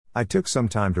I took some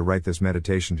time to write this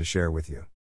meditation to share with you.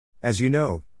 As you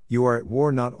know, you are at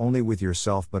war not only with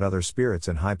yourself but other spirits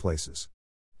in high places.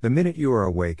 The minute you are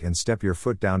awake and step your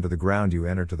foot down to the ground, you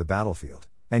enter to the battlefield,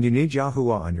 and you need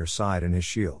Yahuwah on your side and his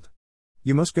shield.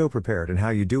 You must go prepared, and how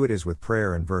you do it is with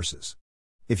prayer and verses.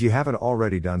 If you haven't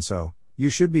already done so, you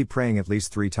should be praying at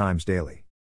least 3 times daily.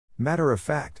 Matter of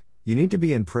fact, you need to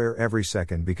be in prayer every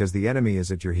second because the enemy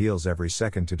is at your heels every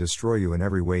second to destroy you in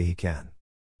every way he can.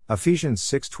 Ephesians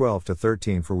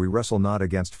 6:12-13 For we wrestle not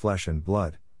against flesh and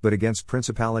blood, but against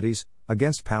principalities,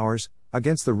 against powers,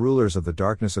 against the rulers of the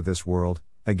darkness of this world,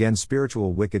 against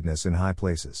spiritual wickedness in high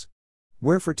places.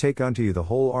 Wherefore take unto you the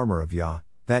whole armor of Yah,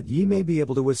 that ye may be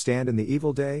able to withstand in the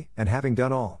evil day, and having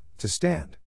done all, to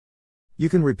stand. You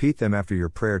can repeat them after your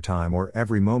prayer time or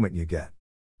every moment you get.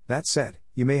 That said,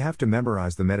 you may have to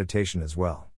memorize the meditation as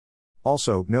well.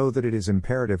 Also, know that it is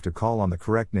imperative to call on the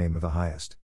correct name of the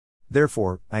Highest.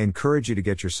 Therefore, I encourage you to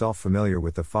get yourself familiar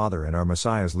with the Father and our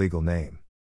Messiah's legal name.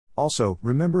 Also,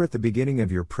 remember at the beginning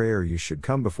of your prayer you should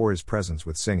come before his presence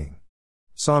with singing.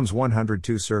 Psalms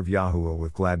 102 Serve Yahuwah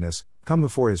with gladness, come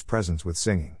before his presence with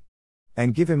singing.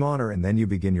 And give him honor, and then you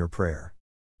begin your prayer.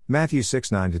 Matthew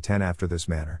 6:9-10 After this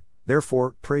manner,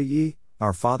 therefore, pray ye,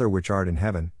 Our Father which art in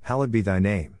heaven, hallowed be thy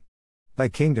name. Thy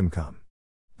kingdom come.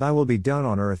 Thy will be done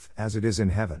on earth, as it is in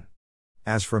heaven.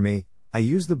 As for me, I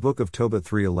use the book of Tobit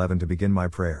 3:11 to begin my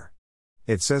prayer.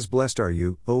 It says, Blessed are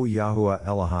you, O Yahuwah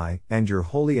Elohai, and your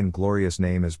holy and glorious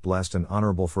name is blessed and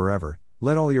honorable forever,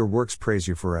 let all your works praise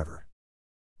you forever.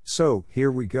 So, here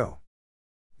we go.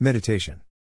 Meditation.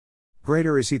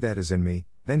 Greater is he that is in me,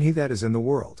 than he that is in the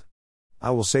world.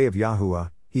 I will say of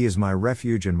Yahuwah, he is my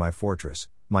refuge and my fortress,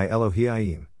 my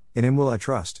Elohim, in him will I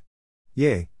trust.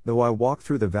 Yea, though I walk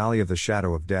through the valley of the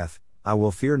shadow of death, I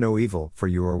will fear no evil, for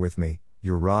you are with me,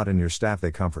 your rod and your staff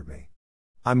they comfort me.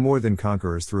 I'm more than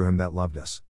conquerors through him that loved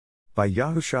us. By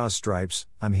Yahushua's stripes,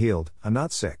 I'm healed, I'm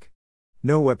not sick.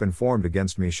 No weapon formed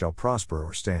against me shall prosper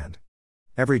or stand.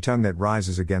 Every tongue that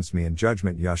rises against me in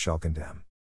judgment Yah shall condemn.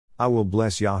 I will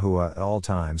bless Yahuwah at all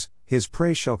times, his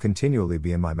praise shall continually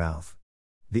be in my mouth.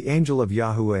 The angel of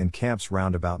Yahuwah encamps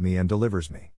round about me and delivers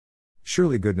me.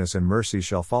 Surely goodness and mercy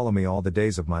shall follow me all the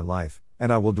days of my life,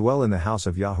 and I will dwell in the house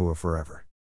of Yahuwah forever.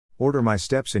 Order my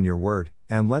steps in your word,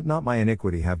 and let not my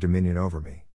iniquity have dominion over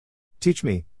me. Teach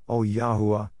me, O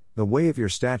Yahuwah, the way of your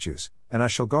statutes, and I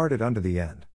shall guard it unto the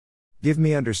end. Give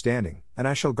me understanding, and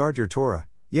I shall guard your Torah,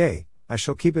 yea, I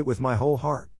shall keep it with my whole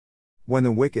heart. When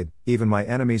the wicked, even my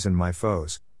enemies and my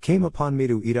foes, came upon me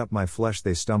to eat up my flesh,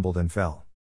 they stumbled and fell.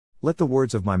 Let the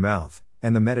words of my mouth,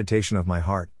 and the meditation of my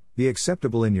heart, be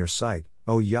acceptable in your sight,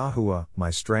 O Yahuwah,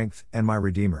 my strength, and my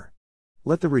Redeemer.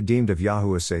 Let the redeemed of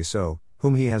Yahuwah say so,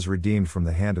 whom he has redeemed from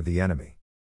the hand of the enemy.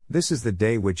 This is the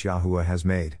day which Yahuwah has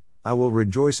made, I will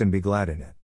rejoice and be glad in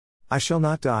it. I shall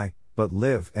not die, but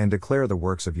live and declare the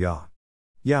works of Yah.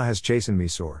 Yah has chastened me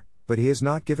sore, but he has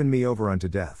not given me over unto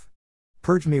death.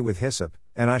 Purge me with hyssop,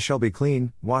 and I shall be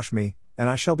clean, wash me, and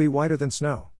I shall be whiter than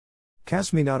snow.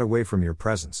 Cast me not away from your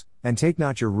presence, and take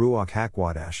not your Ruach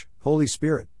HaKodesh, Holy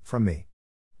Spirit, from me.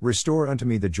 Restore unto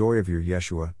me the joy of your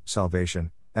Yeshua,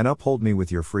 salvation, and uphold me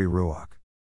with your free Ruach.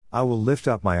 I will lift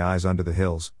up my eyes unto the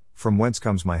hills, from whence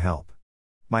comes my help.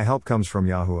 My help comes from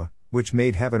Yahuwah, which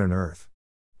made heaven and earth.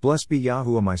 Blessed be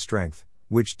Yahuwah my strength,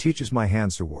 which teaches my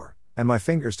hands to war, and my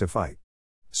fingers to fight.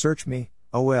 Search me,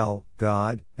 O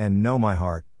God, and know my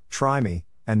heart, try me,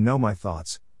 and know my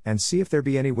thoughts, and see if there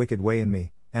be any wicked way in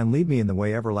me, and lead me in the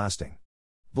way everlasting.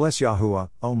 Bless Yahuwah,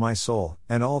 O my soul,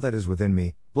 and all that is within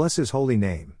me, bless his holy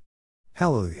name.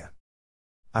 Hallelujah.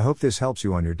 I hope this helps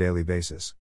you on your daily basis.